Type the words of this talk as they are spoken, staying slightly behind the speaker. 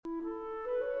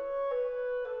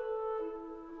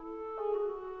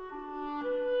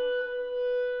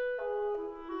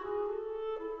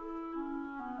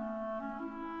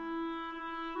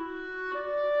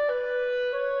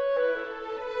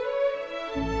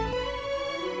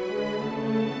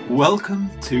Welcome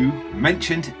to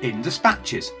Mentioned in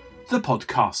Dispatches, the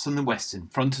podcast from the Western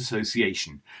Front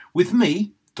Association, with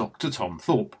me, Dr Tom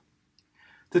Thorpe.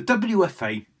 The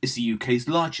WFA is the UK's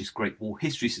largest Great War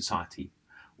History Society.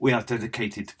 We are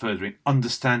dedicated to furthering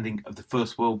understanding of the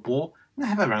First World War and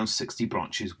have around 60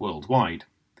 branches worldwide.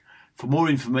 For more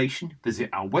information, visit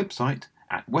our website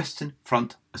at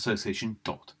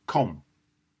westernfrontassociation.com.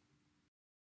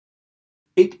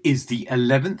 It is the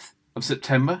 11th of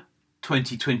September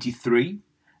 2023,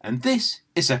 and this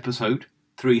is episode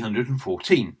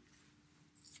 314.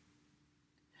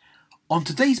 On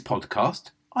today's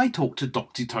podcast, I talked to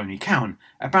Dr Tony Cowan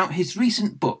about his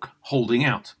recent book, Holding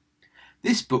Out.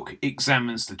 This book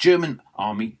examines the German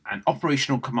Army and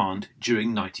operational command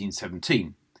during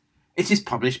 1917. It is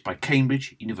published by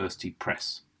Cambridge University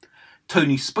Press.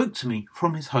 Tony spoke to me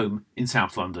from his home in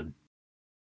South London.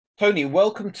 Tony,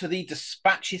 welcome to the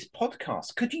Dispatches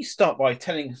podcast. Could you start by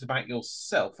telling us about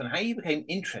yourself and how you became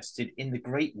interested in the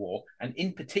Great War and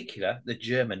in particular the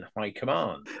German High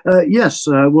Command? Yes.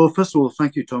 Well, first of all,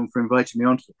 thank you, Tom, for inviting me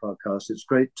onto the podcast. It's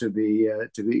great to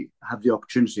have the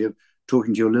opportunity of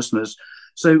talking to your listeners.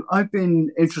 So I've been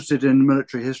interested in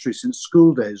military history since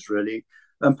school days, really,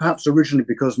 and perhaps originally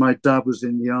because my dad was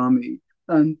in the army.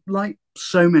 And like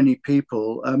so many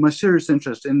people, my serious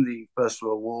interest in the First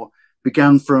World War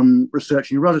began from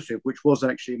researching a relative, which was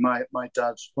actually my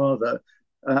dad's father,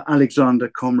 Alexander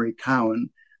Comrie Cowan,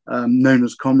 known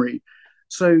as Comrie.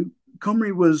 So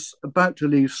Comrie was about to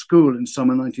leave school in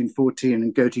summer 1914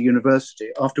 and go to university,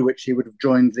 after which he would have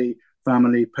joined the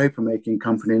family papermaking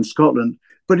company in Scotland.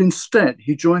 But instead,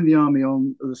 he joined the army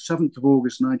on the 7th of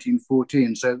August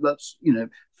 1914. So that's,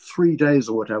 3 days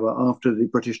or whatever after the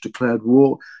British declared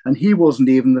war. And he wasn't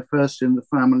even the first in the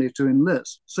family to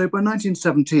enlist. So by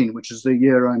 1917, which is the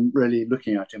year I'm really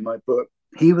looking at in my book,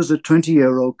 he was a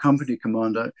 20-year-old company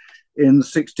commander in the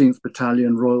 16th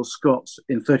Battalion Royal Scots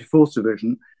in 34th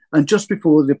Division. And just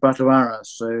before the Battle of Arras,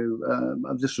 so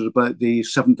this was about the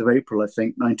 7th of April, I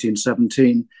think,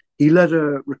 1917, he led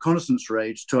a reconnaissance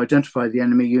raid to identify the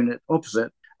enemy unit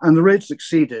opposite. And the raid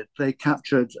succeeded. They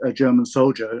captured a German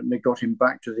soldier and they got him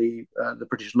back to the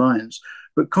British lines.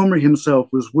 But Comrie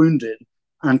himself was wounded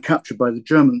and captured by the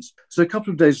Germans. So a couple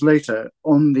of days later,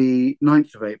 on the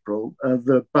 9th of April,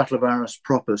 the Battle of Arras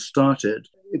proper started.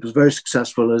 It was very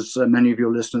successful, as many of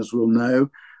your listeners will know.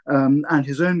 And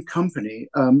his own company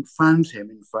found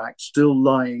him, in fact, still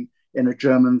lying in a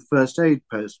German first aid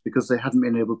post because they hadn't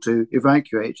been able to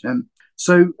evacuate him.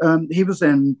 So he was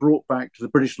then brought back to the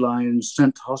British lines,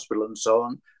 sent to hospital and so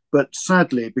on. But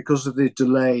sadly, because of the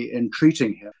delay in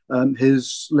treating him,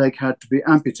 his leg had to be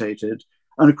amputated.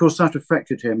 And of course, that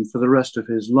affected him for the rest of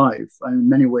his life. In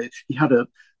many ways, he had a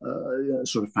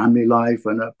sort of family life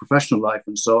and a professional life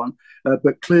and so on.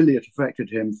 But clearly, it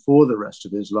affected him for the rest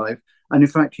of his life. And in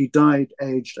fact, he died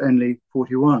aged only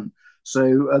 41.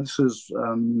 So this was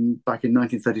back in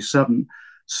 1937.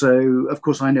 So, of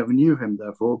course, I never knew him,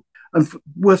 therefore. And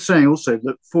worth saying also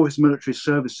that for his military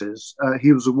services,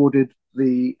 he was awarded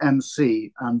the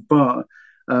MC and bar,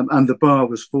 and the bar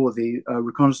was for the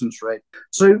reconnaissance raid.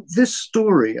 So this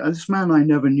story, this man I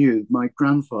never knew, my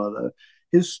grandfather,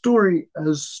 his story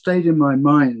has stayed in my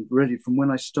mind really from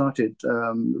when I started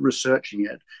researching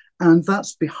it. And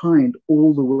that's behind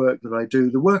all the work that I do.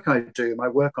 The work I do, my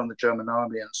work on the German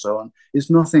army and so on,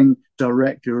 is nothing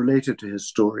directly related to his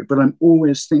story, but I'm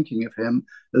always thinking of him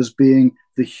as being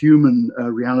the human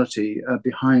reality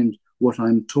behind what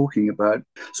I'm talking about.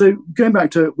 So going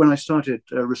back to when I started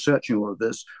researching all of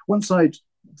this, once I'd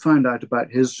found out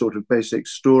about his sort of basic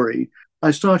story,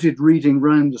 I started reading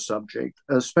around the subject,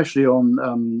 especially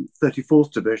on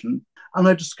 34th Division. And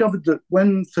I discovered that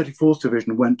when 34th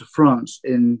Division went to France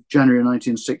in January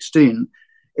 1916,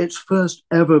 its first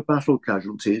ever battle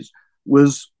casualties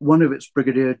was one of its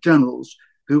brigadier generals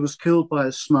who was killed by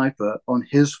a sniper on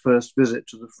his first visit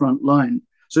to the front line.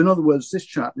 So in other words, this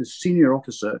chap, this senior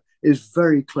officer, is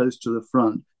very close to the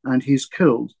front and he's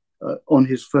killed on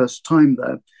his first time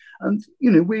there. And,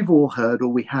 we've all heard, or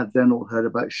we had then all heard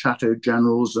about chateau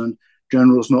generals and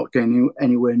generals not getting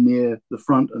anywhere near the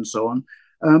front and so on.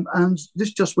 And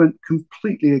this just went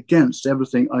completely against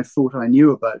everything I thought I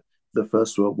knew about the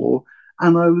First World War.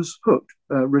 And I was hooked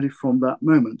really from that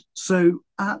moment. So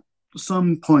at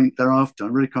some point thereafter, I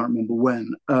really can't remember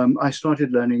when, I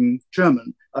started learning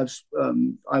German. I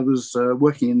was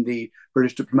working in the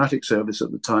British diplomatic service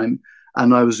at the time,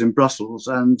 and I was in Brussels.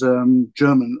 And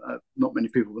German, not many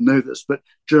people will know this, but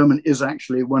German is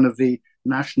actually one of the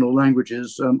national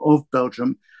languages of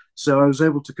Belgium. So I was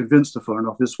able to convince the Foreign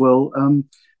Office, well,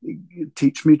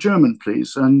 teach me German,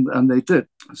 please. And they did.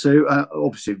 So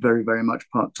obviously very, very much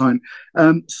part-time.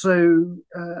 So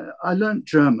I learnt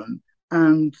German.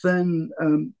 And then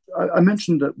I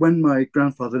mentioned that when my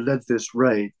grandfather led this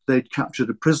raid, they'd captured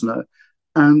a prisoner,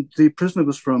 and the prisoner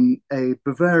was from a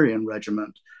Bavarian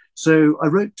regiment. So I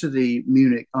wrote to the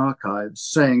Munich archives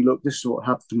saying, look, this is what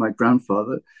happened to my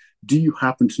grandfather. Do you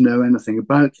happen to know anything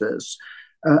about this?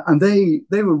 And they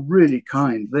were really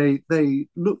kind. They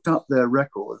looked up their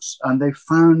records and they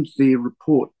found the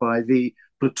report by the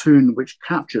platoon which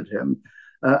captured him,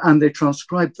 and they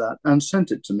transcribed that and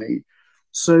sent it to me.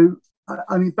 So,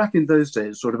 I mean, back in those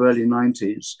days, sort of early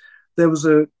 90s, there was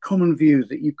a common view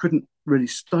that you couldn't really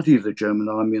study the German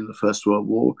army in the First World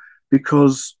War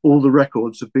because all the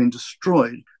records had been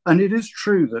destroyed. And it is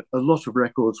true that a lot of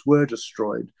records were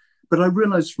destroyed. But I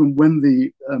realized from when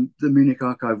the Munich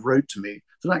archive wrote to me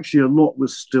that actually a lot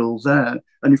was still there.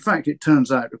 And in fact, it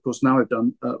turns out, of course, now I've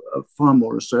done far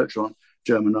more research on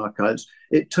German archives,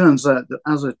 it turns out that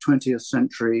as a 20th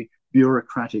century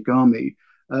bureaucratic army,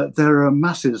 there are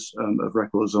masses of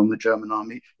records on the German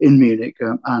army in Munich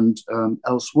and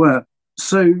elsewhere.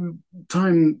 So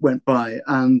time went by,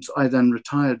 and I then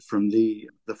retired from the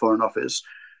Foreign Office,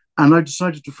 and I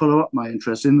decided to follow up my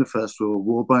interest in the First World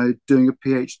War by doing a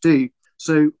PhD.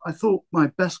 So I thought my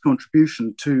best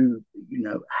contribution to,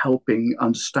 helping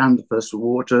understand the First World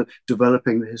War, to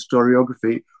developing the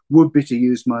historiography, would be to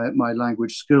use my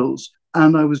language skills.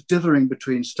 And I was dithering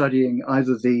between studying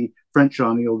either the French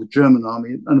army or the German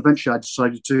army. And eventually I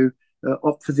decided to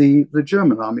opt for the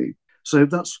German army. So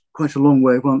that's quite a long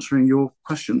way of answering your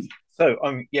question. So,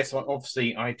 yes,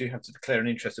 obviously, I do have to declare an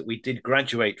interest that we did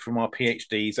graduate from our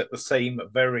PhDs at the same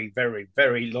very, very,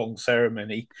 very long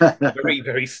ceremony, very,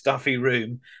 very stuffy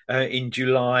room in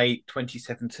July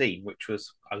 2017, which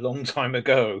was a long time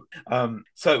ago.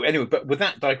 So anyway, but with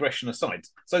that digression aside,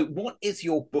 so what is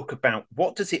your book about?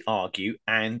 What does it argue?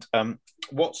 And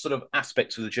what sort of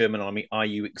aspects of the German army are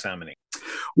you examining?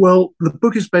 Well, the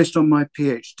book is based on my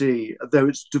PhD, though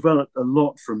it's developed a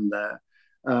lot from there.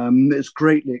 It's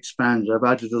greatly expanded. I've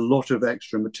added a lot of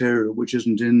extra material which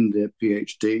isn't in the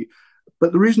PhD.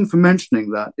 But the reason for mentioning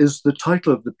that is the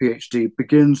title of the PhD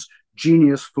begins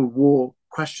 "Genius for War?" ?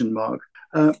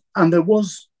 And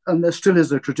there still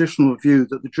is a traditional view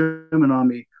that the German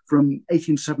army from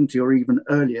 1870 or even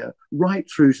earlier, right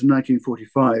through to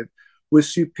 1945,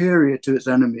 was superior to its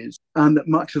enemies, and that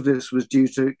much of this was due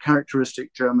to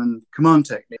characteristic German command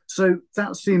technique. So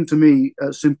that seemed to me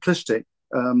simplistic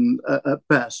at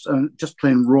best, and just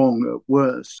plain wrong at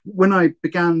worst. When I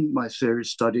began my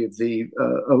serious study of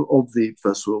the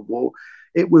First World War,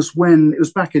 it was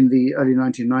back in the early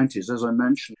 1990s, as I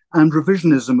mentioned, and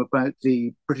revisionism about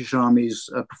the British Army's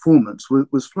performance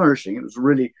was flourishing. It was a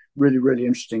really, really, really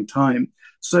interesting time.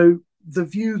 So the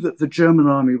view that the German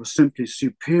army was simply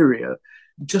superior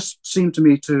just seemed to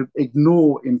me to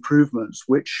ignore improvements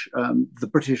which the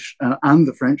British and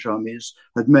the French armies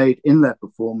had made in their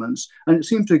performance. And it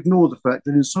seemed to ignore the fact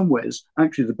that in some ways,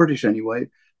 actually the British anyway,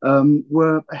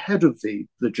 were ahead of the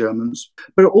Germans.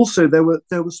 But also there were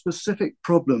specific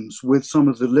problems with some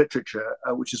of the literature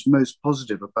which is most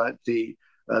positive about the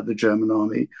German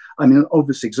army. I mean, an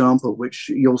obvious example, which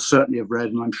you'll certainly have read,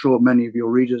 and I'm sure many of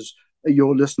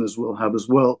your listeners will have as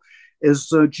well,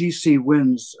 is G.C.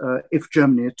 Wynn's If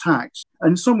Germany Attacks.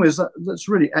 And in some ways, that's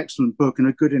a really excellent book and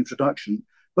a good introduction,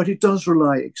 but it does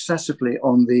rely excessively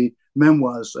on the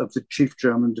memoirs of the chief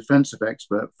German defensive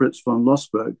expert, Fritz von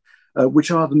Lossberg, which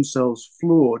are themselves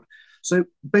flawed. So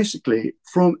basically,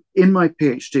 in my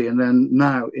PhD and then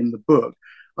now in the book,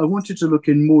 I wanted to look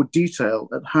in more detail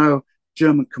at how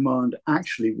German command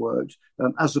actually worked,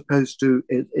 as opposed to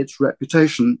its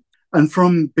reputation. And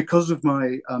because of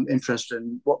my interest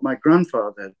in what my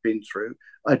grandfather had been through,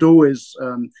 I'd always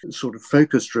sort of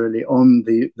focused really on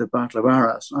the Battle of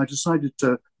Arras. I decided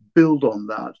to build on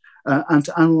that and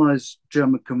to analyze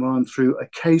German command through a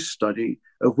case study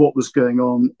of what was going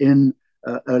on in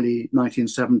early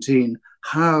 1917,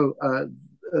 how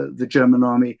the German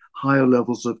army, higher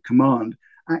levels of command,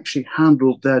 actually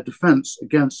handled their defense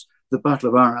against the Battle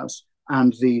of Arras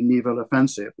and the Nivelle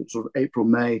offensive, which sort of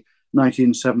April-May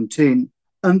 1917.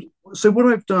 And so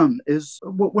what I've done is,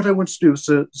 what I want to do is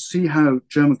to see how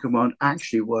German command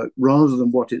actually worked rather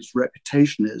than what its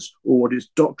reputation is or what its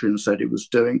doctrine said it was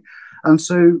doing. And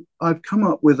so I've come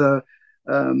up with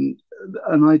an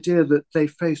idea that they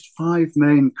faced 5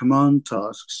 main command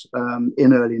tasks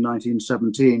in early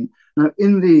 1917. Now,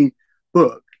 in the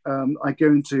book, I go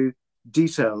into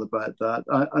detail about that.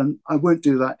 And I won't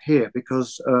do that here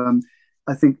because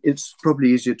I think it's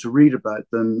probably easier to read about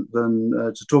than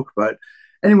to talk about.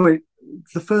 Anyway,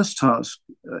 the first task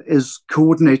is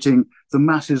coordinating the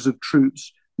masses of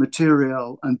troops,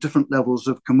 materiel, and different levels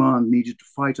of command needed to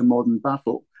fight a modern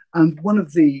battle. And one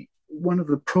of the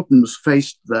problems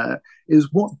faced there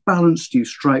is what balance do you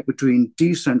strike between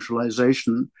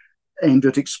decentralization, aimed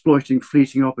at exploiting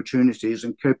fleeting opportunities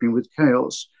and coping with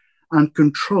chaos, and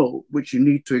control, which you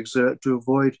need to exert to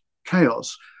avoid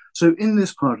chaos. So in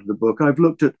this part of the book, I've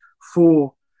looked at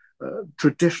four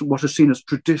what are seen as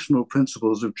traditional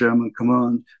principles of German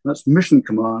command. That's mission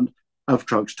command,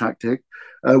 Auftragstactik,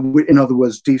 in other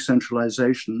words,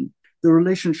 decentralization, the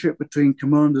relationship between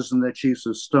commanders and their chiefs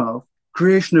of staff,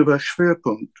 creation of a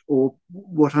Schwerpunkt, or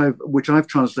which I've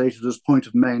translated as point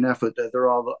of main effort. There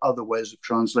are other ways of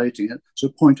translating it, so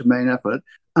point of main effort,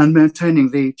 and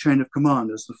maintaining the chain of command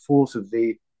as the fourth of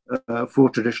the four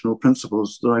traditional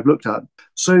principles that I've looked at.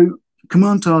 So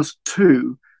command task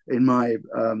 2 in my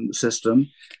system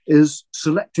is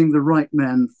selecting the right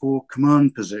men for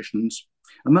command positions.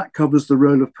 And that covers the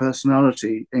role of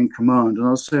personality in command. And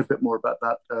I'll say a bit more about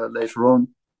that later on.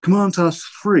 Command task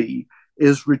 3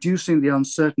 is reducing the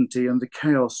uncertainty and the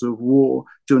chaos of war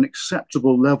to an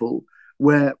acceptable level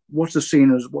where what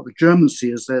the Germans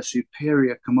see as their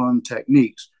superior command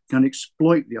techniques can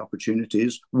exploit the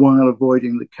opportunities while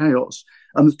avoiding the chaos.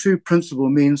 And the two principal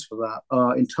means for that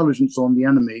are intelligence on the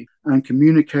enemy and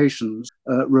communications,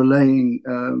 relaying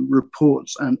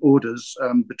reports and orders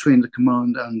between the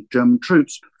command and German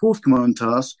troops. Fourth command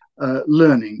task,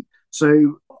 learning.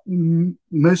 So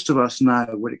most of us now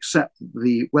would accept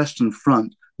the Western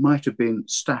Front might have been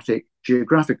static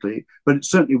geographically, but it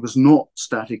certainly was not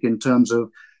static in terms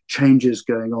of changes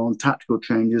going on, tactical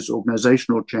changes,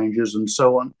 organizational changes, and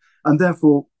so on. And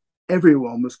therefore,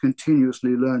 everyone was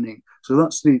continuously learning. So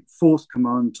that's the fourth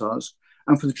command task.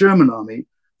 And for the German army,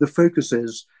 the focus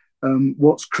is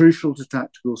what's crucial to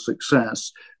tactical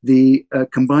success, the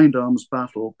combined arms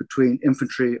battle between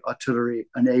infantry, artillery,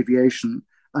 and aviation.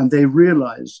 And they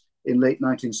realize in late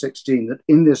 1916 that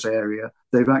in this area,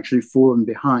 they've actually fallen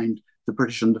behind the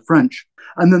British and the French.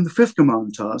 And then the fifth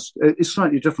command task is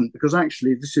slightly different because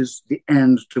actually this is the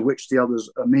end to which the others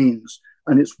are means,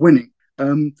 and it's winning.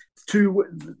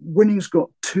 Winning's got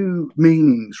two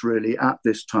meanings really at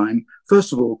this time.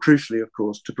 First of all, crucially, of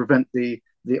course, to prevent the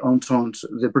Entente,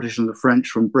 the British and the French,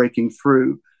 from breaking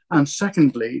through. And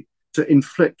secondly, to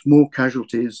inflict more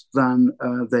casualties than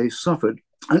they suffered.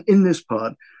 And in this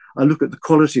part, I look at the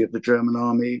quality of the German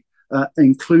army,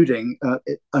 including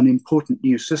an important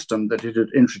new system that it had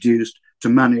introduced to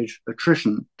manage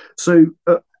attrition. So,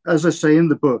 as I say in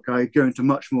the book, I go into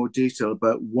much more detail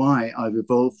about why I've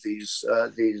evolved these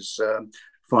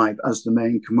five as the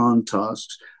main command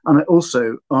tasks. And I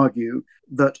also argue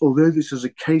that although this is a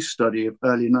case study of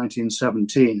early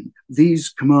 1917, these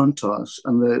command tasks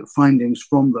and the findings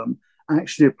from them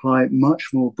actually apply much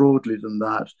more broadly than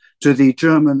that to the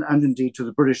German and indeed to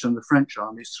the British and the French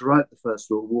armies throughout the First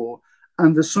World War.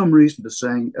 And there's some reason for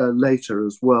saying later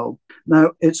as well.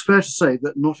 Now, it's fair to say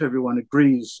that not everyone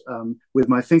agrees with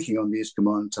my thinking on these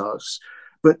command tasks,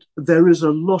 but there is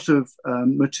a lot of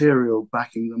material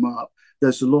backing them up.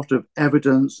 There's a lot of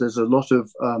evidence. There's a lot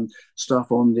of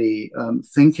stuff on the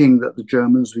thinking that the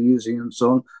Germans were using and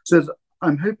so on. So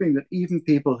I'm hoping that even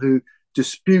people who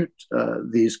dispute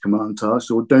these command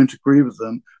tasks or don't agree with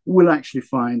them will actually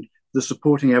find the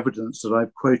supporting evidence that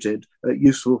I've quoted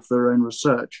useful for their own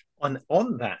research.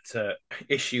 On that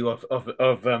issue of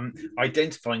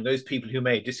identifying those people who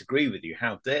may disagree with you,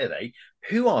 how dare they?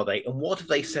 Who are they, and what have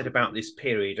they said about this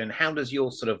period? And how does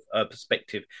your sort of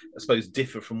perspective, I suppose,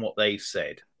 differ from what they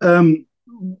said? In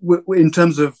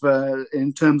terms of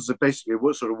basically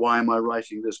what sort of why am I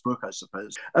writing this book? I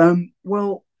suppose.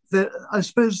 I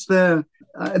suppose there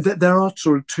are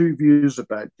sort of two views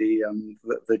about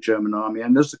the German army,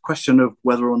 and there's the question of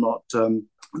whether or not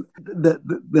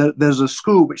there's a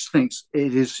school which thinks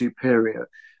it is superior,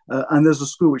 and there's a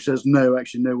school which says no,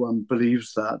 actually no one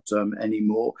believes that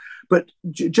anymore. But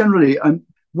generally,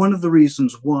 one of the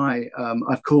reasons why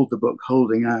I've called the book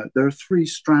 "Holding Out," there are three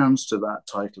strands to that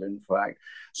title, in fact.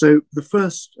 So the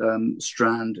first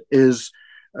strand is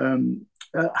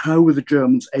how were the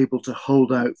Germans able to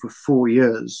hold out for 4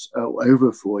 years,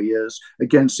 over 4 years,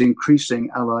 against increasing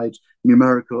Allied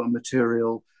numerical and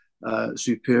material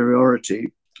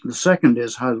superiority? The second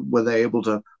is how were they able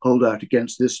to hold out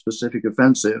against this specific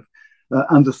offensive?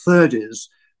 And the third is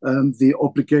the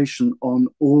obligation on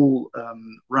all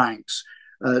ranks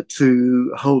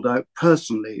to hold out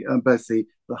personally. Both the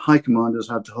high commanders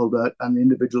had to hold out and the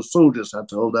individual soldiers had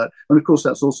to hold out. And of course,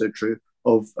 that's also true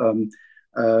of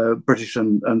British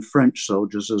and French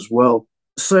soldiers as well.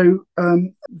 So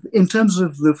in terms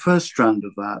of the first strand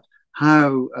of that,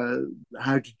 how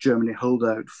did Germany hold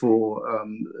out for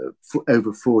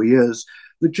over 4 years?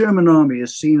 The German army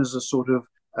is seen as a sort of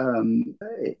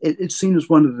it's seen as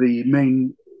one of the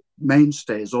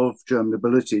mainstays of German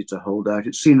ability to hold out.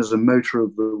 It's seen as a motor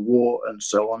of the war and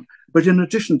so on. But in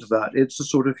addition to that, it's a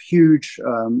sort of huge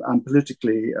and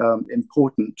politically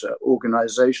important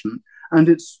organization, and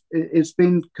it's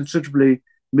been considerably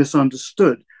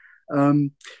misunderstood.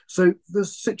 So the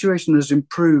situation has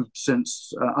improved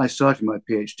since I started my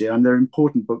PhD, and there are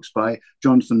important books by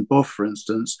Jonathan Boff, for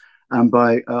instance, and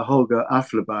by Holger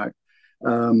Afflerbach,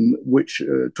 which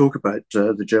talk about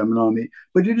the German army,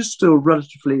 but it is still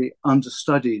relatively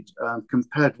understudied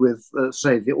compared with,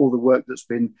 say, all the work that's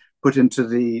been put into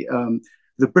the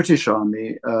British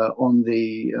army on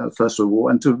the First World War,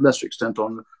 and to a lesser extent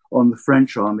on the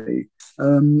French army.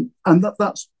 And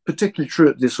that's particularly true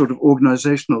at the sort of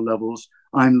organizational levels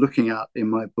I'm looking at in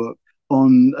my book,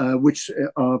 on which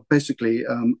are basically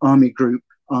army group,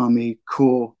 army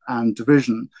corps, and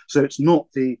division. So it's not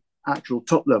the actual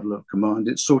top level of command,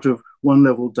 it's sort of one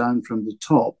level down from the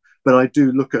top, but I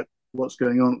do look at what's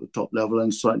going on at the top level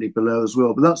and slightly below as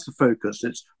well. But that's the focus.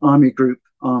 It's army group,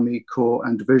 army corps,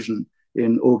 and division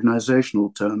in organizational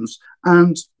terms.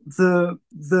 And the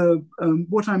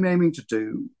what I'm aiming to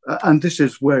do, and this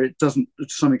is where it doesn't, to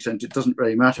some extent, it doesn't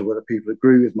really matter whether people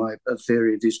agree with my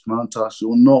theory of these command tasks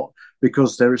or not,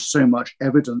 because there is so much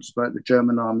evidence about the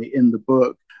German army in the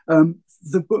book.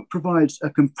 The book provides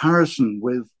a comparison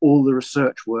with all the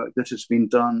research work that has been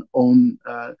done on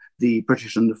the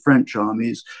British and the French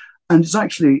armies. And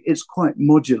it's quite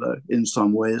modular in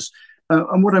some ways.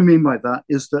 And what I mean by that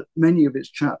is that many of its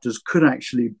chapters could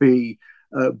actually be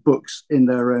books in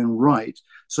their own right.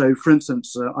 So, for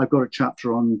instance, I've got a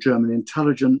chapter on German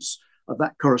intelligence.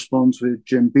 That corresponds with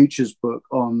Jim Beach's book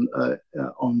on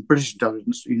British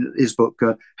intelligence, his book,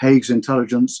 Haig's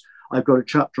Intelligence. I've got a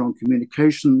chapter on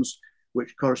communications,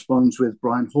 which corresponds with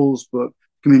Brian Hall's book,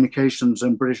 Communications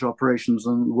and British Operations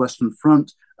on the Western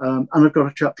Front. And I've got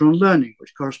a chapter on learning,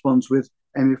 which corresponds with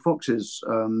Amy Fox's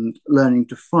Learning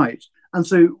to Fight. And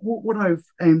so what I've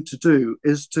aimed to do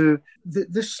is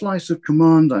this slice of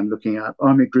command I'm looking at,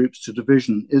 army groups to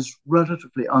division, is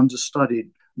relatively understudied.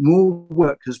 More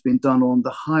work has been done on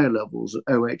the higher levels of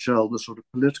OHL, the sort of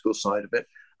political side of it,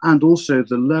 and also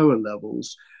the lower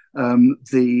levels,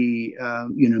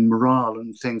 morale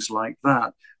and things like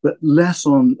that, but less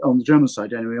on the German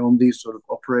side anyway, on these sort of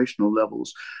operational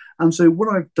levels. And so what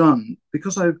I've done,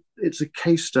 because it's a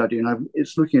case study and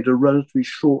it's looking at a relatively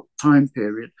short time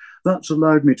period, that's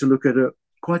allowed me to look at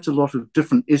quite a lot of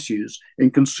different issues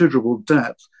in considerable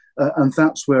depth. And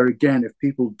that's where, again, if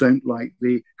people don't like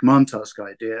the command task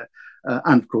idea,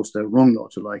 and of course they're wrong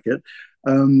not to like it,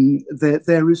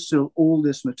 there is still all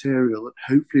this material that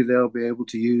hopefully they'll be able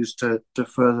to use to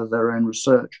further their own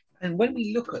research. And when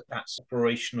we look at that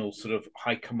operational sort of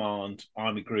high command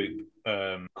army group,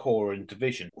 corps and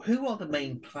division, who are the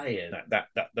main players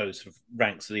that those sort of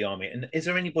ranks of the army? And is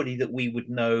there anybody that we would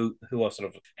know who are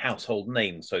sort of household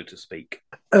names, so to speak?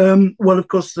 Well, of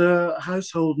course, the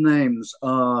household names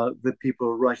are the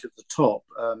people right at the top,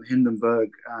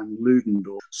 Hindenburg and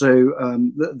Ludendorff. So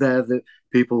they're the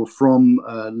people from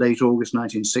late August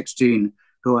 1916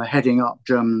 who are heading up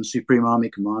German Supreme Army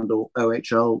Command, or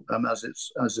OHL,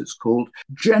 as it's called.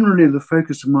 Generally, the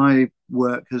focus of my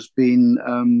work has been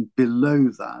below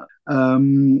that,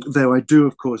 though I do,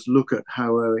 of course, look at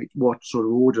what sort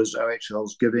of orders OHL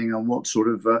is giving and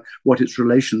what its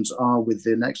relations are with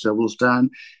the next levels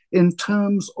down. In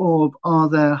terms of, are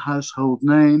there household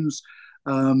names?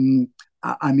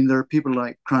 I mean, there are people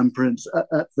like Crown Prince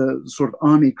at the sort of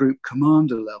army group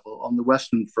commander level on the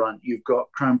Western Front. You've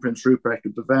got Crown Prince Ruprecht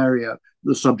of Bavaria,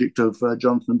 the subject of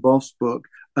Jonathan Boff's book.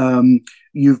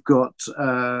 You've got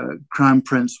Crown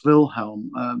Prince Wilhelm,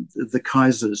 the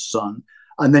Kaiser's son.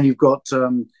 And then you've got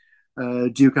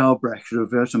Duke Albrecht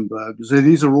of Württemberg. So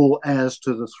these are all heirs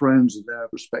to the thrones of their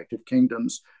respective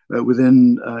kingdoms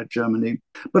within Germany.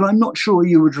 But I'm not sure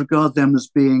you would regard them as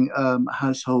being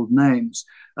household names.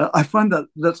 I find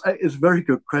that's a very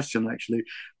good question, actually.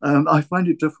 I find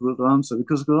it difficult to answer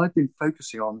because I've been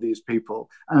focusing on these people,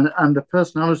 and the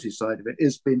personality side of it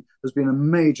has been a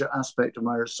major aspect of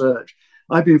my research.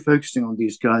 I've been focusing on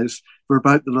these guys for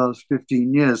about the last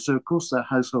 15 years. So, of course, they're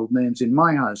household names in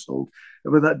my household,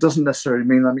 but that doesn't necessarily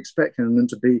mean I'm expecting them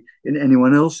to be in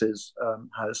anyone else's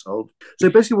household. So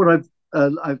basically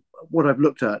what I've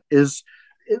looked at is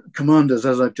commanders,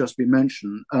 as I've just been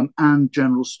mentioned, and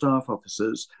general staff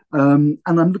officers. And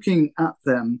I'm looking at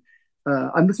them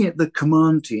I'm looking at the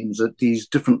command teams at these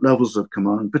different levels of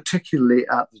command, particularly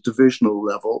at the divisional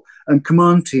level. And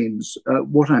command teams,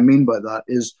 what I mean by that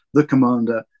is the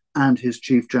commander and his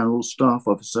chief general staff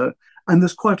officer. And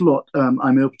there's quite a lot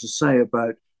I'm able to say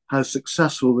about how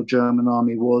successful the German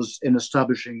army was in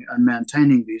establishing and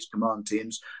maintaining these command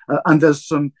teams. And there's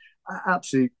some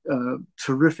absolutely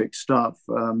terrific stuff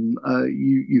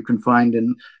you can find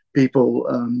in people,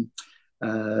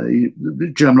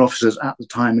 German officers at the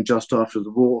time and just after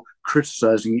the war,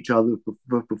 criticizing each other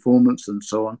for performance and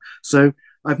so on. So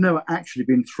I've never actually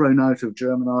been thrown out of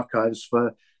German archives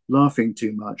for laughing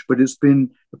too much, but it's been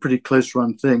a pretty close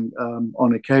run thing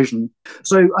on occasion.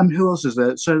 So who else is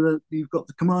there? So you've got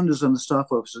the commanders and the staff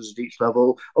officers at each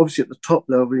level. Obviously at the top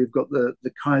level, you've got the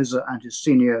Kaiser and his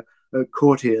senior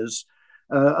courtiers.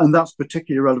 And that's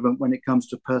particularly relevant when it comes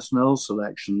to personnel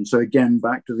selection. So again,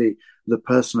 back to the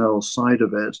personnel side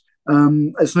of it.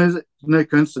 It's no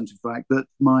coincidence, in fact, that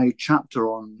my chapter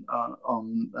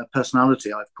on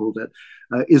personality, I've called it,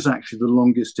 is actually the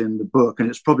longest in the book, and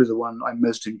it's probably the one I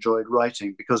most enjoyed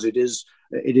writing because it is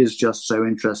just so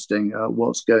interesting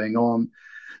what's going on.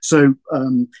 So,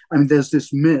 there's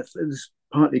this myth.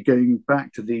 Partly going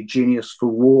back to the genius for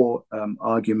war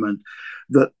argument,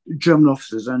 that German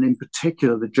officers, and in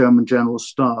particular the German general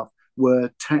staff,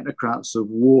 were technocrats of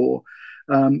war.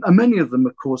 And many of them,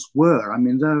 of course, were.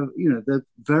 They're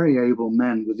very able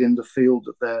men within the field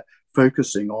that they're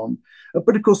focusing on.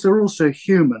 But of course, they're also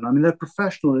human. They're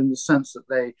professional in the sense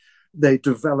that they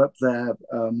develop their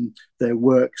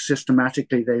work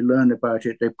systematically, they learn about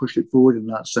it, they push it forward in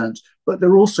that sense. But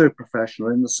they're also professional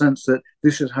in the sense that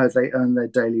this is how they earn their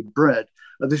daily bread.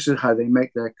 This is how they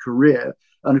make their career.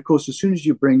 And of course, as soon as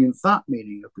you bring in that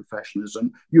meaning of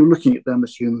professionalism, you're looking at them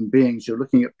as human beings. You're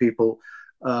looking at people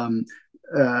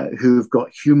who've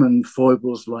got human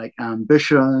foibles like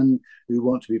ambition, who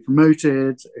want to be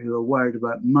promoted, who are worried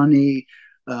about money,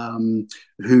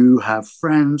 who have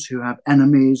friends, who have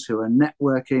enemies, who are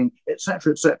networking,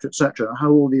 etc., etc., etc.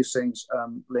 How all these things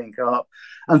link up.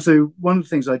 And so one of the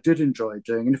things I did enjoy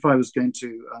doing, and if I was going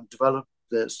to develop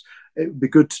this, it would be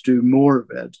good to do more of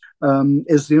it,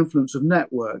 is the influence of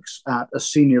networks at a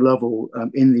senior level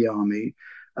in the army.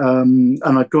 And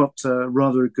I've got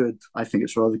I think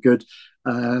it's rather good,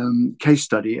 case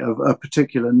study of a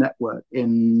particular network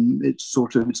it's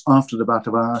after the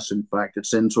Battle of Arras, in fact.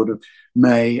 It's in sort of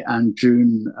May and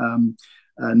June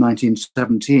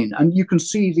 1917. And you can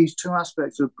see these two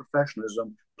aspects of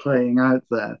professionalism playing out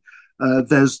there.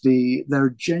 There are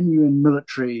genuine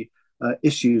military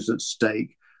issues at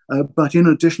stake. But in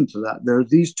addition to that, there are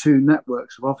these two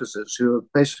networks of officers who are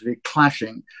basically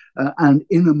clashing, and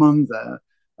in among there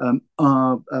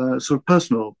are sort of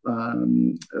personal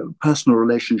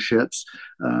relationships,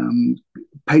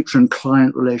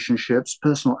 patron-client relationships,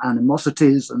 personal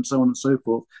animosities, and so on and so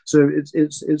forth. So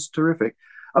it's terrific.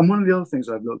 And one of the other things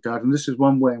I've looked at, and this is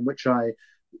one way in which I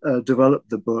developed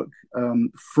the book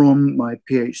from my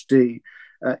PhD,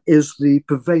 is the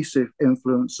pervasive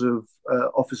influence of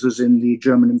officers in the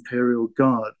German Imperial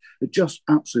Guard. It's just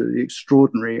absolutely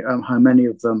extraordinary how many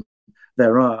of them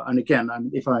there are. And again,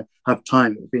 if I have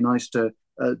time, it would be nice to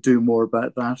do more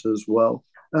about that as well.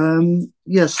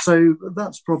 Yes, so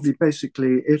that's probably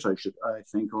basically it. I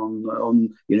think on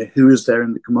who is there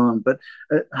in the command. But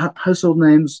household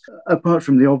names, apart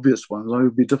from the obvious ones, I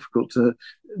would be difficult to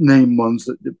name ones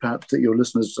that perhaps that your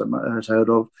listeners had heard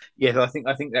of. Yes, I think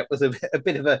that was a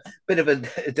bit of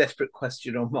a desperate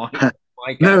question on mine.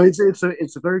 No, it's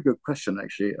a very good question,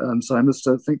 actually. So I must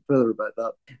think further about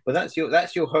that. Well,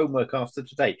 that's your homework after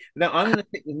today. Now I'm going to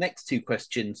pick the next two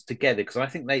questions together because I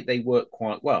think they work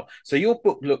quite well. So your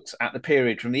book looks at the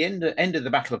period from the end of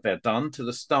the Battle of Verdun to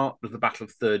the start of the Battle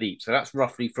of Third Ypres. So that's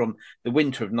roughly from the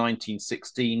winter of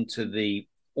 1916 to the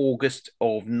August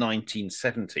of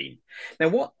 1917. Now,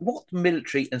 what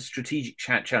military and strategic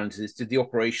challenges did the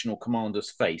operational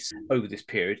commanders face over this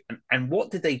period, and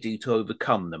what did they do to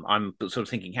overcome them? I'm sort of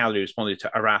thinking how they responded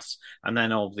to Arras and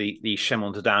then of the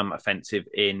Chemin-des-Dames offensive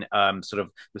in sort of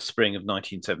the spring of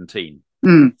 1917.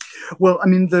 Well,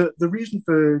 the reason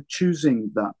for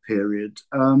choosing that period,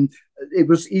 it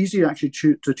was easy actually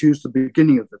to choose the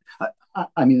beginning of it. At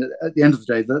the end of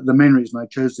the day, the main reason I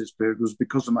chose this period was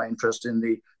because of my interest in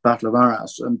the Battle of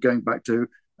Arras and going back to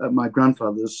my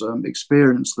grandfather's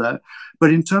experience there.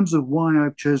 But in terms of why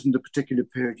I've chosen the particular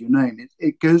period you name,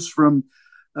 it goes from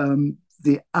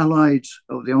the Allied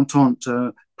or the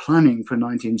Entente planning for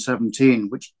 1917,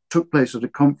 which took place at a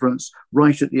conference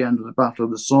right at the end of the Battle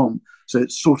of the Somme. So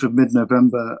it's sort of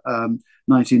mid-November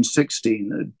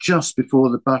 1916, just before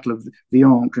the Battle of the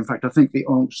Ancre. In fact, I think the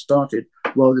Ancre started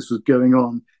while this was going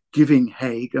on giving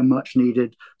Haig a much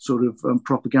needed sort of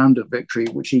propaganda victory,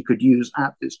 which he could use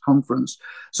at this conference.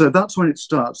 So that's when it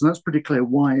starts. And that's pretty clear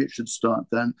why it should start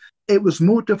then. It was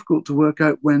more difficult to work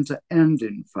out when to end,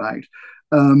 in fact,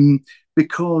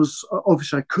 because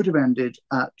obviously I could have ended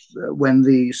at when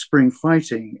the spring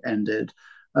fighting ended,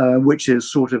 which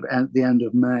is sort of at the end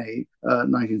of May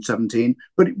 1917,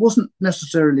 but it wasn't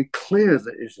necessarily clear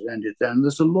that it had ended then.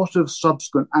 There's a lot of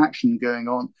subsequent action going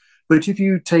on. But if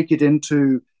you take it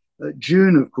into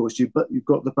June, of course, you've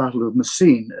got the Battle of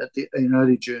Messines in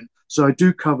early June. So I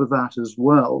do cover that as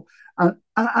well. And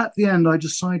at the end, I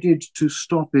decided to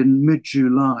stop in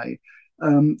mid-July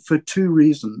for two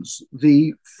reasons.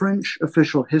 The French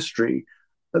official history,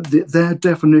 their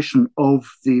definition of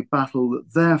the battle that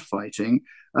they're fighting,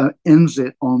 ends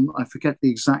it on, I forget the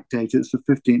exact date, it's the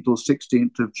 15th or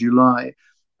 16th of July.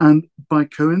 And by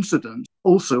coincidence,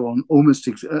 also on almost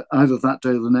either that day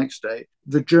or the next day,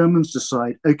 the Germans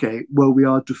decide, okay, well, we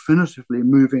are definitively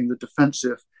moving the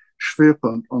defensive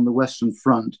Schwerpunkt on the Western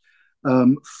Front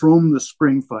from the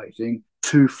spring fighting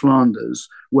to Flanders,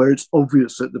 where it's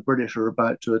obvious that the British are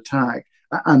about to attack.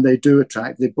 And they do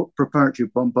attack. The preparatory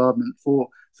bombardment for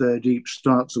Third Ypres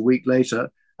starts a week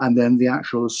later, and then the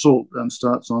actual assault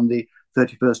starts on the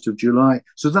 31st of July.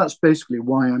 So that's basically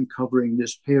why I'm covering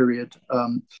this period,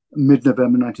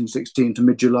 mid-November 1916 to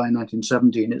mid-July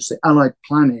 1917. It's the Allied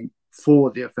planning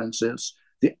for the offensives,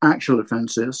 the actual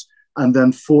offensives, and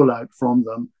then fallout from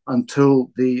them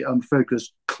until the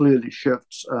focus clearly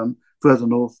shifts further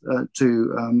north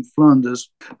to Flanders.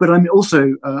 But I'm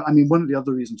also, one of the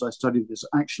other reasons I studied this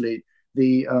actually,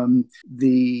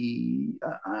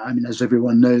 as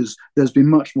everyone knows, there's been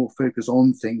much more focus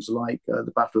on things like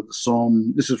the Battle of the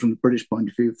Somme. This is from the British point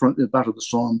of view, the Battle of the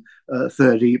Somme,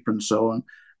 Third Ypres, and so on,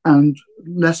 and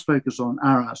less focus on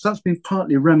Arras. That's been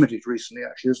partly remedied recently,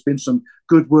 actually. There's been some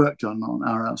good work done on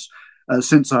Arras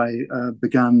since I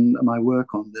began my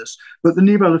work on this. But the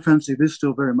Nivelle offensive is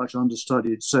still very much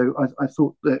understudied, so I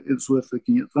thought that it's worth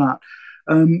looking at that.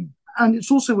 And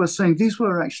it's also worth saying these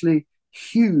were actually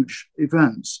huge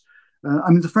events.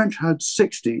 The French had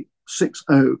 60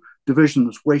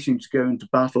 divisions waiting to go into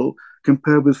battle,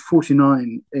 compared with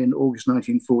 49 in August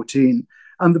 1914.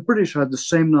 And the British had the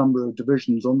same number of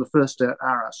divisions on the first day at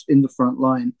Arras in the front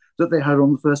line that they had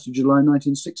on the 1st of July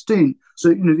 1916. So,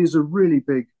 these are really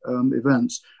big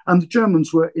events. And the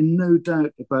Germans were in no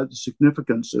doubt about the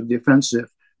significance of the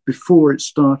offensive before it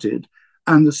started,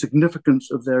 and the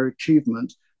significance of their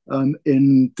achievement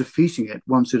in defeating it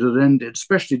once it had ended,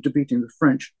 especially defeating the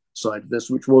French side of this,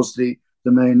 which was the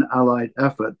main Allied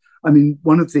effort.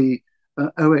 One of the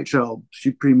OHL,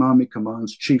 Supreme Army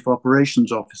Command's chief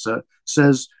operations officer,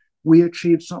 says, we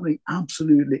achieved something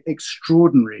absolutely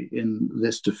extraordinary in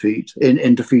this defeat,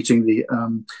 in defeating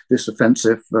this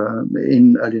offensive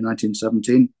in early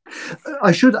 1917.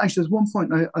 There's one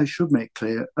point I should make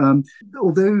clear.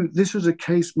 Although this is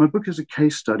my book is a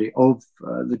case study of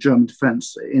the German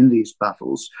defense in these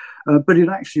battles, but it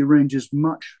actually ranges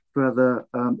much further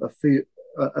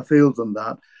afield than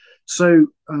that. So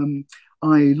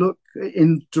I look,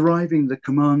 in deriving the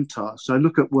command tasks, I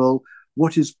look at, well,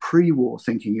 what is pre-war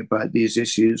thinking about these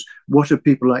issues? What are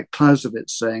people like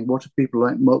Clausewitz saying? What are people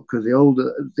like Moltke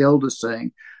the elder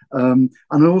saying? And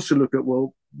I also look at,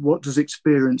 well, what does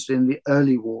experience in the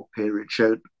early war period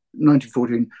show,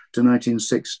 1914 to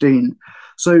 1916?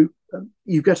 So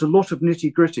you get a lot of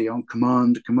nitty-gritty on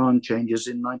command changes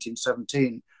in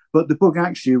 1917, but the book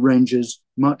actually ranges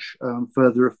much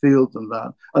further afield than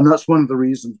that. And that's one of the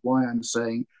reasons why I'm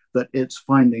saying that its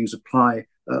findings apply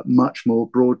much more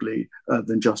broadly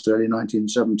than just early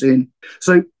 1917.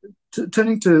 So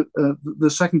turning to the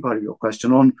second part of your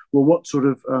question on, well, what sort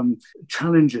of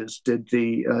challenges did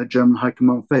the German High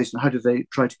Command face and how did they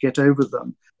try to get over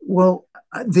them? Well,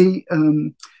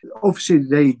 obviously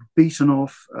they'd beaten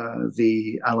off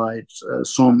the Allied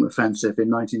Somme offensive in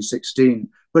 1916,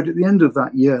 but at the end of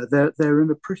that year, they're in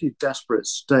a pretty desperate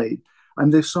state,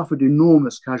 and they've suffered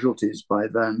enormous casualties by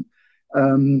then.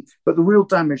 But the real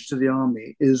damage to the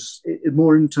army is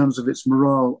more in terms of its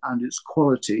morale and its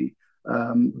quality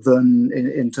than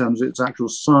in terms of its actual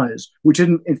size, which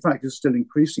in fact is still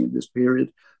increasing at this period.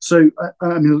 So,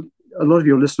 a lot of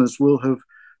your listeners will have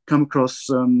come across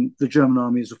the German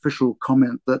army's official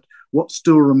comment that what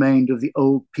still remained of the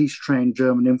old peace-trained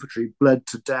German infantry bled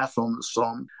to death on the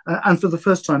Somme. And for the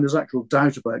first time, there's actual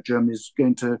doubt about Germany's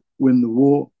going to win the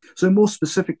war. So more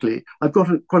specifically, I've got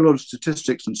quite a lot of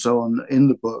statistics and so on in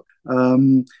the book.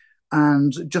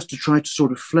 And just to try to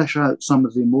sort of flesh out some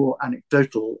of the more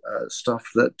anecdotal stuff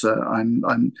that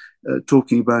I'm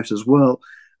talking about as well.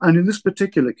 And in this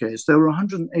particular case, there were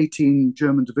 118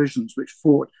 German divisions which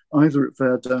fought either at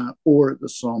Verdun or at the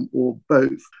Somme or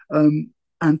both.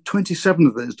 And 27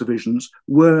 of those divisions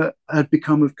had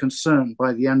become of concern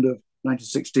by the end of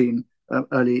 1916,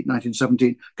 early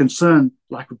 1917. Concern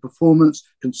lack of performance,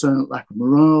 concern lack of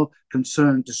morale,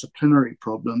 concern disciplinary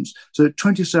problems. So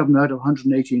 27 out of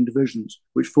 118 divisions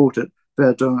which fought at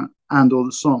Verdun and or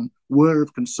the Somme were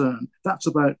of concern. That's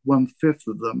about 1/5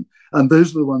 of them, and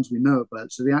those are the ones we know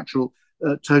about. So the actual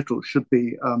total should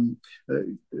be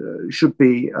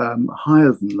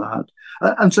higher than that.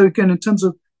 And so again, in terms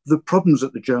of the problems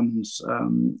that the Germans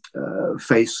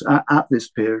face at this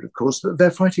period, of course,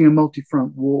 they're fighting a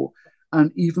multi-front war,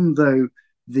 and even though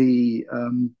the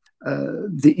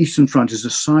Eastern Front is a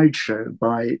sideshow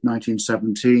by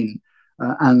 1917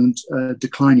 and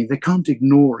declining, they can't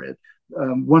ignore it.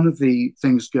 One of the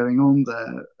things going on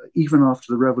there, even after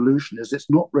the revolution, is it's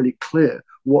not really clear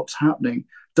what's happening.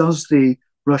 Does the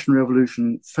Russian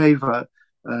Revolution favor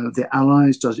the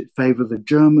Allies? Does it favor the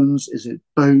Germans? Is it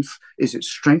both? Is it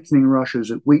strengthening Russia?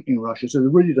 Is it weakening Russia? So they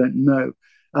really don't know.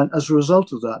 And as a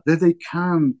result of that, they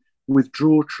can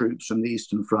withdraw troops from the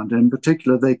Eastern Front, and in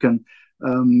particular, they can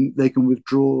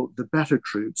withdraw the better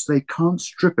troops. They can't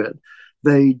strip it.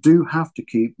 They do have to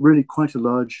keep really quite a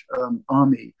large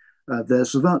army there,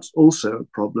 so that's also a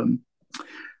problem.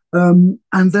 And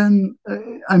then,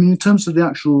 in terms of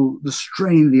the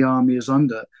strain the army is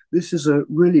under, this is a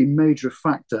really major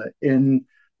factor in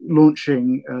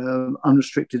launching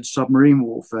unrestricted submarine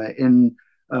warfare in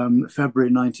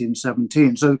February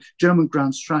 1917. So German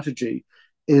grand strategy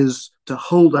is to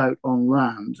hold out on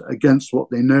land against what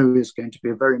they know is going to be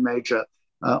a very major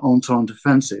Entente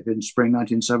offensive in spring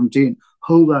 1917,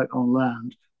 hold out on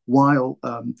land while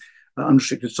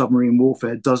unrestricted submarine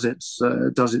warfare does its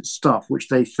stuff, which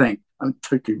they think, and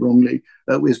totally wrongly,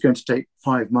 is going to take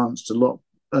 5 months to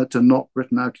knock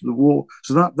Britain out of the war.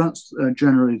 So that's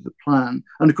generally the plan.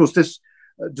 And of course, this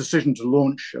decision to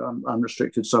launch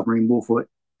unrestricted submarine warfare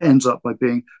ends up by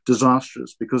being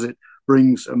disastrous because it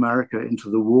brings America into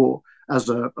the war as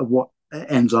what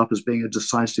ends up as being a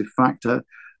decisive factor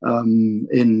in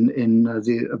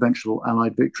the eventual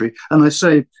Allied victory. And I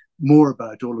say more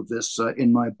about all of this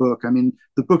in my book.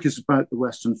 The book is about the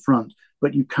Western Front,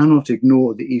 but you cannot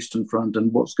ignore the Eastern Front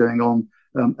and what's going on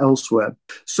elsewhere.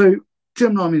 So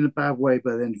German army in a bad way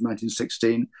by the end of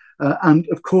 1916. And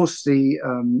of course, the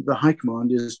High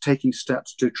Command is taking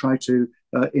steps to try to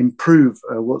improve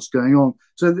what's going on.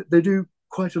 So they do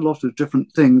quite a lot of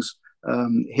different things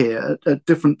here at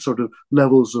different sort of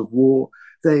levels of war.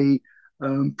 They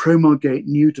promulgate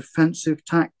new defensive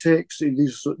tactics.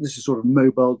 This is sort of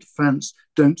mobile defense.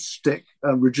 Don't stick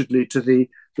rigidly to the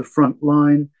front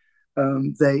line.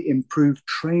 They improve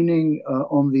training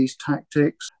on these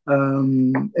tactics.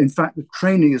 In fact, the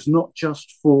training is not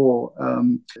just for,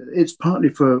 it's partly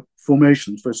for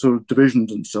formations, for sort of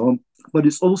divisions and so on, but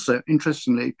it's also,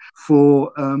 interestingly,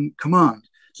 for command.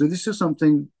 So this is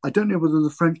something, I don't know whether the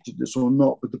French did this or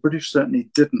not, but the British certainly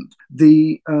didn't.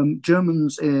 The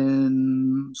Germans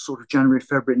in sort of January,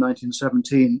 February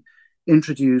 1917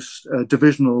 introduced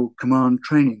divisional command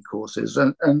training courses.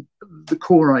 And the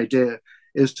core idea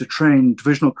is to train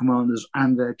divisional commanders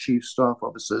and their chief staff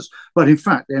officers. But in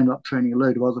fact, they end up training a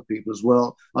load of other people as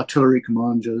well, artillery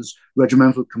commanders,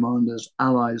 regimental commanders,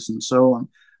 allies, and so on.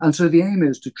 And so the aim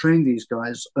is to train these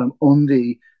guys on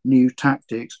the new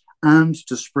tactics and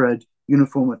to spread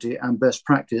uniformity and best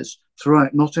practice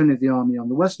throughout not only the army on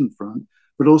the Western Front,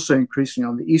 but also increasingly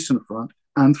on the Eastern Front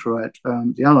and throughout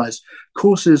the Allies.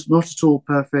 Courses not at all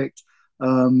perfect,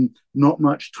 not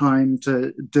much time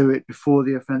to do it before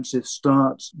the offensive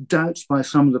starts, doubts by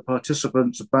some of the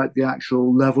participants about the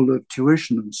actual level of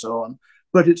tuition and so on.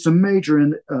 But it's a major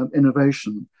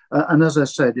innovation. And as I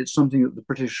said, it's something that the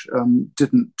British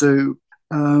didn't do.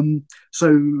 So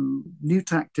new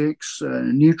tactics,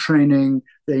 new training,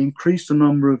 they increased the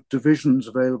number of divisions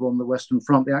available on the Western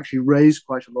Front. They actually raised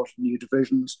quite a lot of new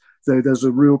divisions, though there's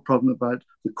a real problem about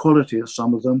the quality of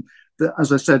some of them.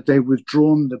 As I said, they've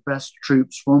withdrawn the best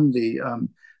troops from the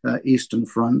Eastern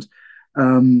Front.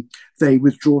 They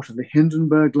withdraw to the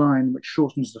Hindenburg Line, which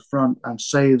shortens the front and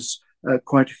saves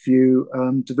quite a few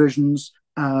divisions.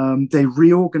 They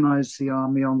reorganized the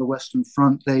army on the Western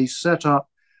Front. They set up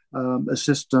a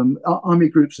system. Army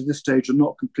groups at this stage are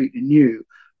not completely new,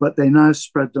 but they now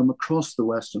spread them across the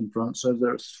Western Front. So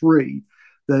there are three.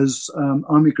 There's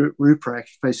Army Group Ruprecht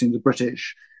facing the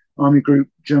British, Army Group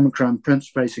German Crown Prince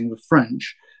facing the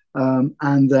French,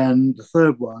 and then the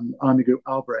third one, Army Group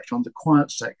Albrecht, on the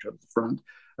quiet sector of the front.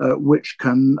 which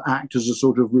can act as a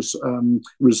sort of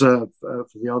reserve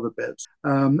for the other bits.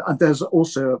 And there's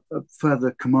also a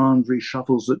further command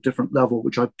reshuffles at different level,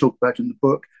 which I've talked about in the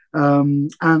book.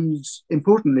 And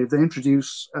importantly, they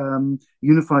introduce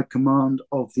unified command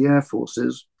of the air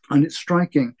forces. And it's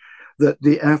striking that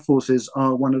the air forces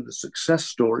are one of the success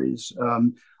stories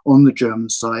on the German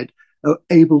side,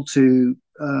 able to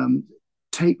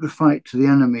take the fight to the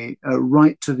enemy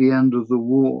right to the end of the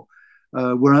war,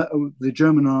 where the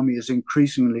German army is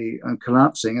increasingly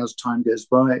collapsing as time goes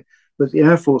by, but the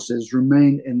air forces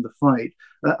remain in the fight.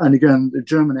 And again, the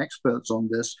German experts on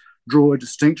this draw a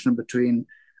distinction between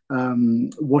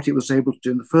what it was able to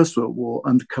do in the First World War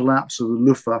and the collapse of the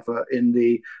Luftwaffe in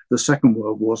the Second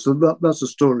World War. So that's a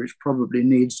story which probably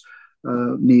needs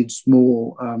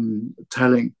more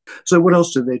telling. So what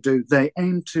else do? They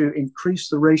aim to increase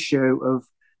the ratio of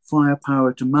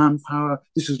firepower to manpower.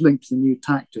 This is linked to the new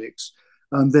tactics.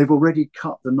 They've already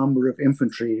cut the number of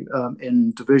infantry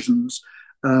in divisions.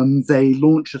 They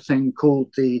launch a thing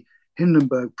called the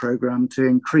Hindenburg program to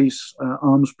increase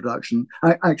arms production.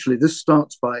 Actually, this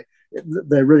starts by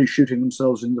they're really shooting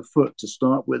themselves in the foot to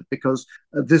start with, because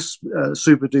this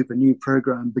super duper new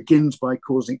program begins by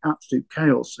causing absolute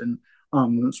chaos in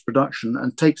armaments production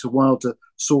and takes a while to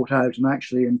sort out and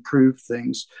actually improve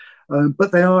things.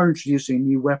 But they are introducing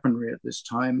new weaponry at this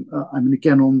time.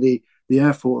 Again, on the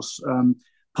Air Force,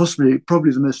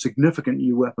 probably the most significant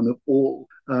new weapon of all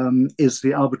is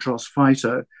the Albatros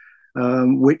fighter,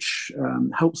 which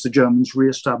helps the Germans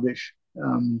reestablish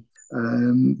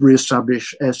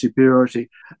air superiority.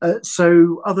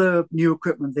 So other new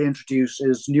equipment they introduce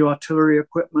is new artillery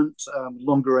equipment,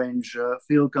 longer range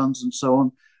field guns and so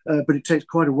on. But it takes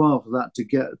quite a while for that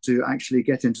to actually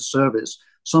get into service.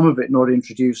 Some of it not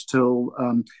introduced till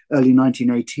early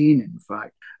 1918, in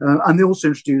fact. And they also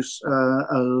introduce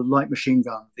a light machine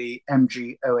gun, the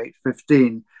MG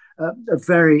 0815, a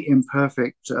very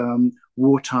imperfect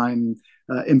wartime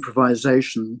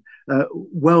improvisation,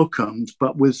 welcomed,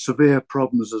 but with severe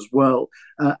problems as well,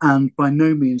 and by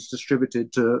no means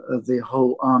distributed to the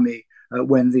whole army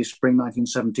when the spring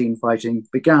 1917 fighting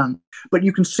began. But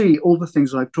you can see all the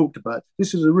things I've talked about.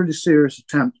 This is a really serious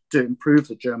attempt to improve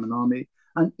the German army,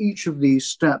 and each of these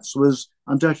steps was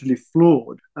undoubtedly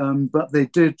flawed, but they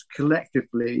did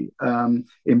collectively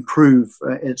improve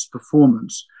its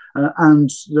performance. And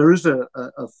there is a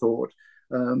thought,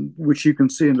 which you can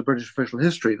see in the British official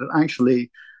history, that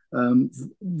actually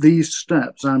these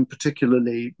steps, and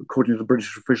particularly according to the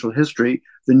British official history,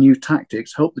 the new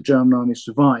tactics helped the German army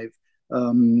survive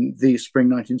the spring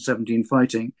 1917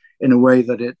 fighting in a way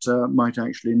that it might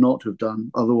actually not have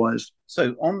done otherwise.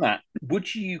 So on that,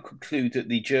 would you conclude that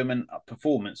the German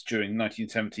performance during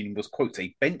 1917 was, quote,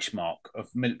 a benchmark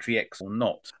of military excellence or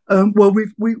not? Well,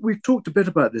 we've talked a bit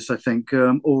about this, I think,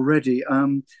 already.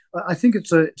 I think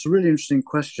it's a really interesting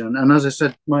question. And as I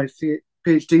said, my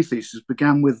PhD thesis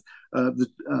began with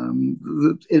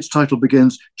its title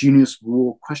begins Genius for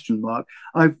War ?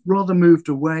 I've rather moved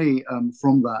away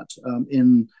from that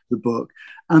in the book,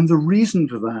 and the reason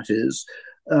for that is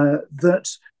that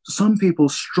some people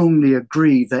strongly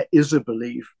agree there is a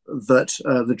belief that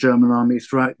the German army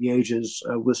throughout the ages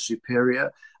was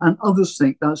superior, and others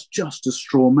think that's just a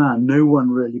straw man. No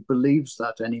one really believes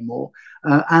that anymore.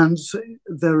 And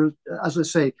there are, as I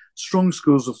say, strong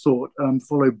schools of thought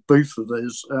follow both of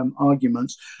those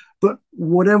arguments. But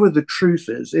whatever the truth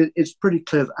is, it's pretty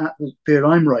clear that at the period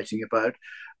I'm writing about,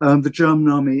 the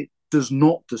German army does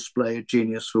not display a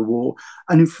genius for war.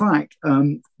 And in fact,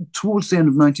 towards the end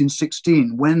of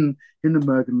 1916, when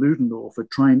Hindenburg and Ludendorff are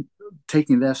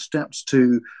taking their steps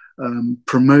to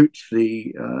promote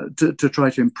to try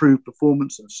to improve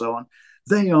performance and so on,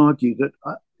 they argue that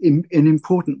in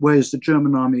important ways, the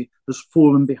German army has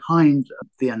fallen behind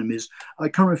the enemies. I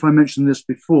can't remember if I mentioned this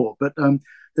before, but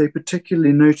they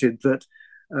particularly noted that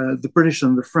the British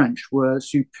and the French were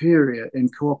superior in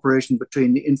cooperation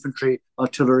between the infantry,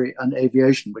 artillery, and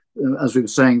aviation, which, as we were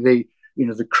saying, the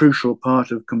crucial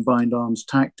part of combined arms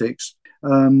tactics.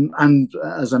 And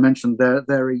as I mentioned,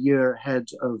 they're a year ahead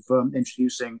of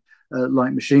introducing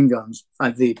light machine guns.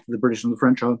 The British and the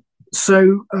French are.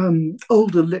 So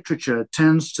older literature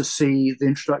tends to see the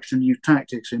introduction of new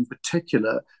tactics in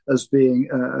particular as being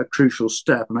a crucial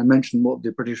step. And I mentioned what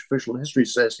the British official history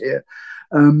says here.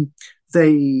 A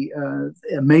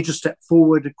major step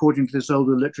forward, according to this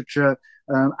older literature,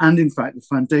 and in fact, the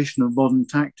foundation of modern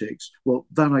tactics. Well,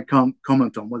 that I can't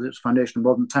comment on whether it's foundation of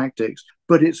modern tactics,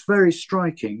 but it's very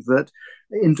striking that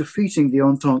in defeating the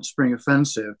Entente spring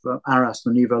offensive, Arras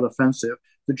and Nivelle offensive,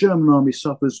 the German army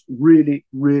suffers really,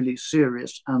 really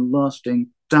serious and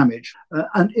lasting damage.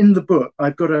 And in the book,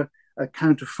 I've got a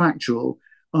counterfactual,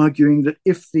 arguing that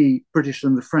if the British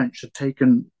and the French had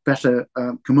taken better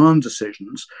command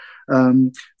decisions,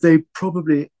 they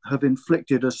probably have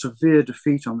inflicted a severe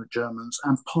defeat on the Germans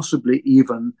and possibly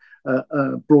even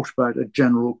brought about a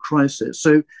general crisis.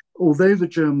 So although the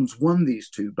Germans won these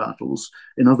two battles,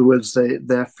 in other words,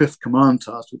 their fifth command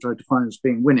task, which I define as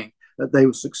being winning, they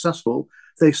were successful,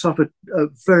 they suffered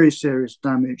very serious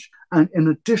damage. And in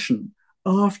addition,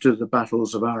 after the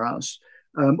battles of Arras,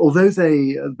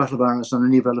 the Battle of Arras and the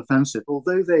Nivelle offensive,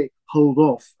 although they hold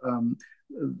off,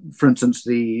 for instance,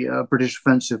 the British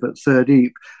offensive at Third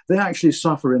Ypres, they actually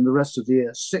suffer in the rest of the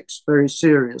year 6 very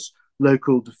serious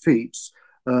local defeats.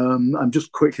 I'm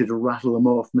just quickly to rattle them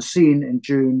off. Messines in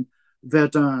June,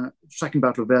 Verdun, Second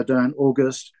Battle of Verdun in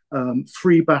August,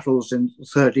 3 battles in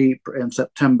Third Ypres in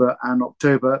September and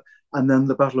October, and then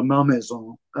the Battle of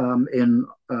Malmaison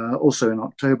also in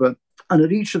October. And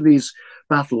at each of these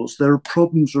battles, there are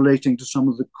problems relating to some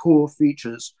of the core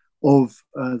features of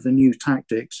the new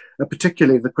tactics,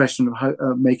 particularly the question of how,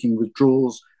 making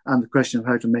withdrawals and the question of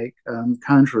how to make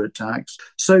counterattacks.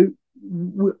 So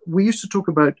we used to talk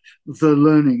about the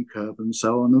learning curve and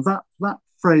so on, and that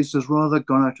phrase has rather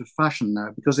gone out of fashion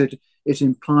now because it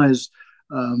implies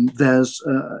there's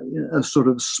a sort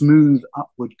of smooth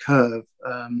upward curve,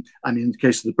 and in the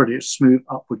case of the British, smooth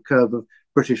upward curve of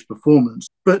British performance.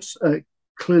 But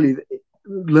clearly,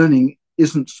 learning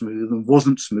isn't smooth and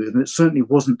wasn't smooth, and it certainly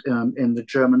wasn't in the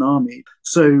German army.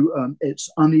 So it's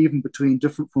uneven between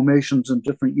different formations and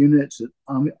different units, it's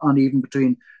uneven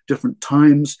between different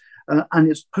times, and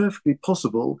it's perfectly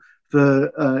possible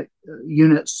for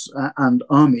units and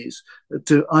armies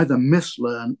to either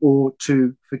mislearn or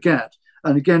to forget.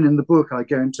 And again, in the book, I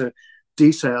go into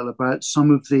detail about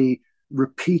some of the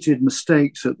repeated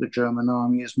mistakes that the German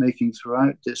army is making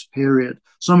throughout this period,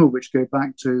 some of which go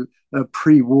back to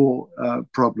pre-war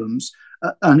problems.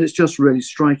 And it's just really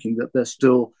striking that they're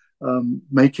still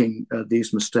making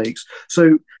these mistakes.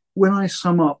 So when I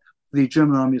sum up the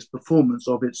German army's performance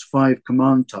of its 5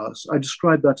 command tasks, I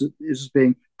describe that as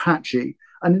being patchy.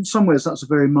 And in some ways, that's a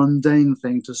very mundane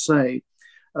thing to say.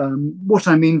 What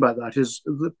I mean by that is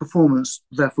the performance,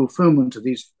 their fulfillment of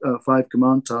these 5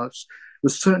 command tasks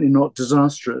was certainly not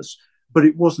disastrous, but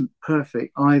it wasn't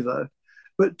perfect either.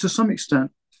 But to some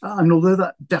extent, and although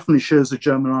that definitely shows the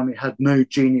German army had no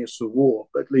genius for war,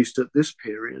 at least at this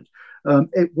period,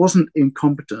 it wasn't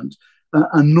incompetent,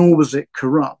 and nor was it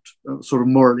corrupt, sort of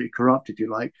morally corrupt, if you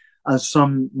like, as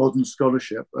some modern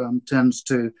scholarship tends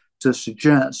to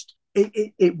suggest.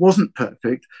 It wasn't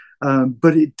perfect,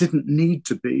 but it didn't need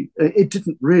to be. It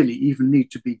didn't really even need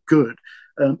to be good.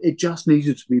 It just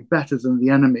needed to be better than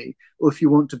the enemy, or if you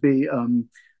want to be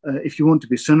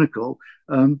cynical,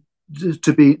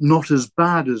 to be not as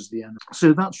bad as the enemy.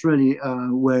 So that's really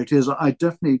where it is. I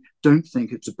definitely don't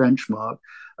think it's a benchmark.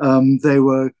 They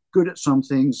were good at some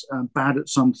things, bad at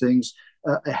some things,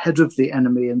 ahead of the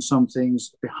enemy in some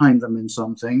things, behind them in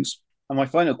some things. And my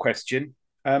final question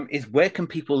is, where can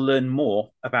people learn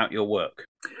more about your work?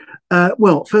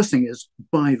 Well, first thing is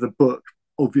buy the book,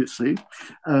 obviously.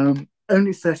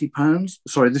 Only £30.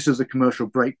 Sorry, this is a commercial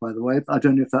break, by the way. I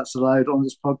don't know if that's allowed on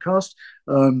this podcast.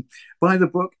 Buy the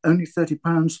book, only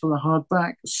 £30 for the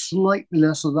hardback, slightly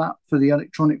less of that for the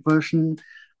electronic version.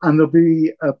 And there'll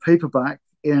be a paperback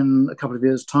in a couple of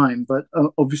years' time. But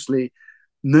obviously,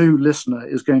 no listener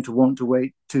is going to want to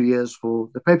wait 2 years for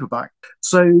the paperback.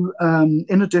 So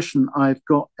in addition, I've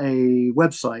got a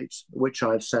website which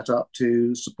I've set up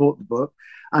to support the book.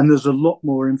 And there's a lot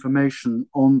more information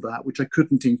on that, which I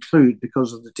couldn't include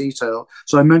because of the detail.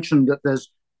 So I mentioned that there's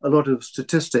a lot of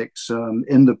statistics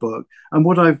in the book. And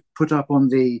what I've put up on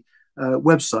the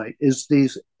website is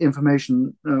these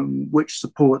information which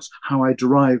supports how I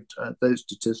derived those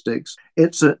statistics.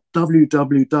 It's at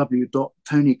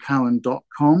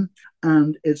www.tonycowan.com.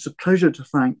 And it's a pleasure to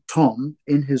thank Tom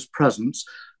in his presence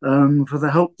for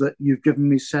the help that you've given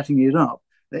me setting it up,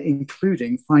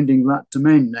 including finding that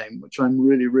domain name, which I'm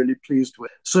really, really pleased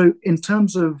with. So in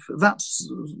terms of, that's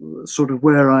sort of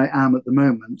where I am at the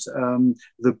moment,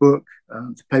 the book,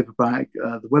 the paperback,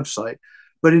 the website.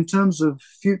 But in terms of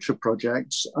future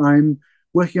projects, I'm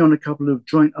working on a couple of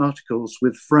joint articles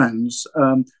with friends,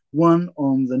 one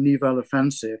on the Nivelle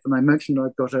offensive, and I mentioned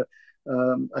I've got a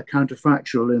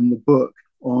counterfactual in the book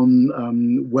on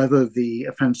whether the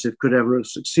offensive could ever have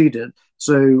succeeded.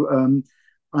 So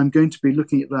I'm going to be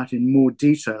looking at that in more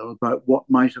detail about what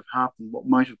might have happened, what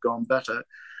might have gone better.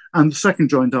 And the second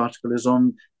joint article is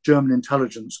on German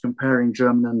intelligence, comparing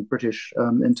German and British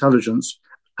intelligence.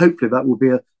 hopefully that will be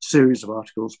a series of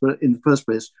articles. But in the first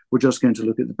place, we're just going to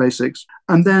look at the basics.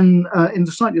 And then in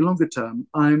the slightly longer term,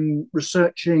 I'm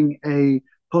researching a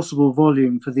possible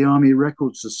volume for the Army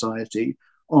Record Society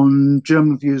on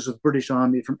German views of the British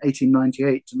Army from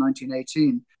 1898 to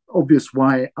 1918. Obvious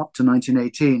why up to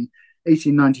 1918.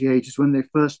 1898 is when they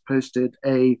first posted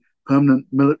a permanent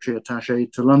military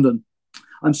attaché to London.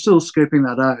 I'm still scoping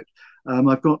that out.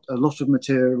 I've got a lot of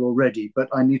material already, but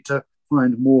I need to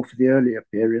find more for the earlier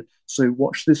period. So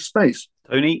watch this space.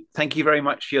 Tony, thank you very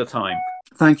much for your time.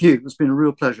 Thank you. It's been a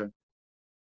real pleasure.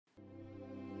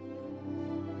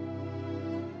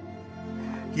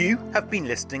 You have been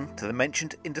listening to the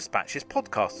Mentioned in Dispatches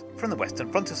podcast from the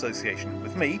Western Front Association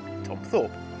with me, Tom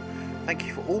Thorpe. Thank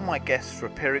you for all my guests for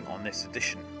appearing on this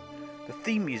edition. The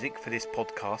theme music for this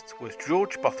podcast was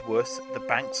George Butterworth's The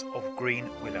Banks of Green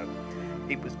Willow.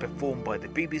 It was performed by the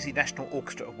BBC National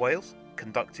Orchestra of Wales,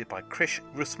 conducted by Krish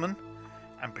Russman,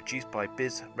 and produced by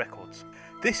Biz Records.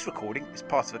 This recording is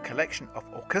part of a collection of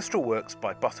orchestral works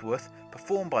by Butterworth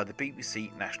performed by the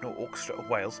BBC National Orchestra of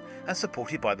Wales and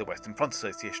supported by the Western Front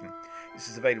Association. This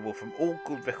is available from all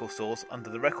good record stores under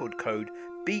the record code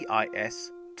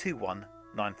BIS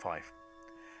 2195.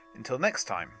 Until next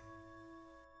time.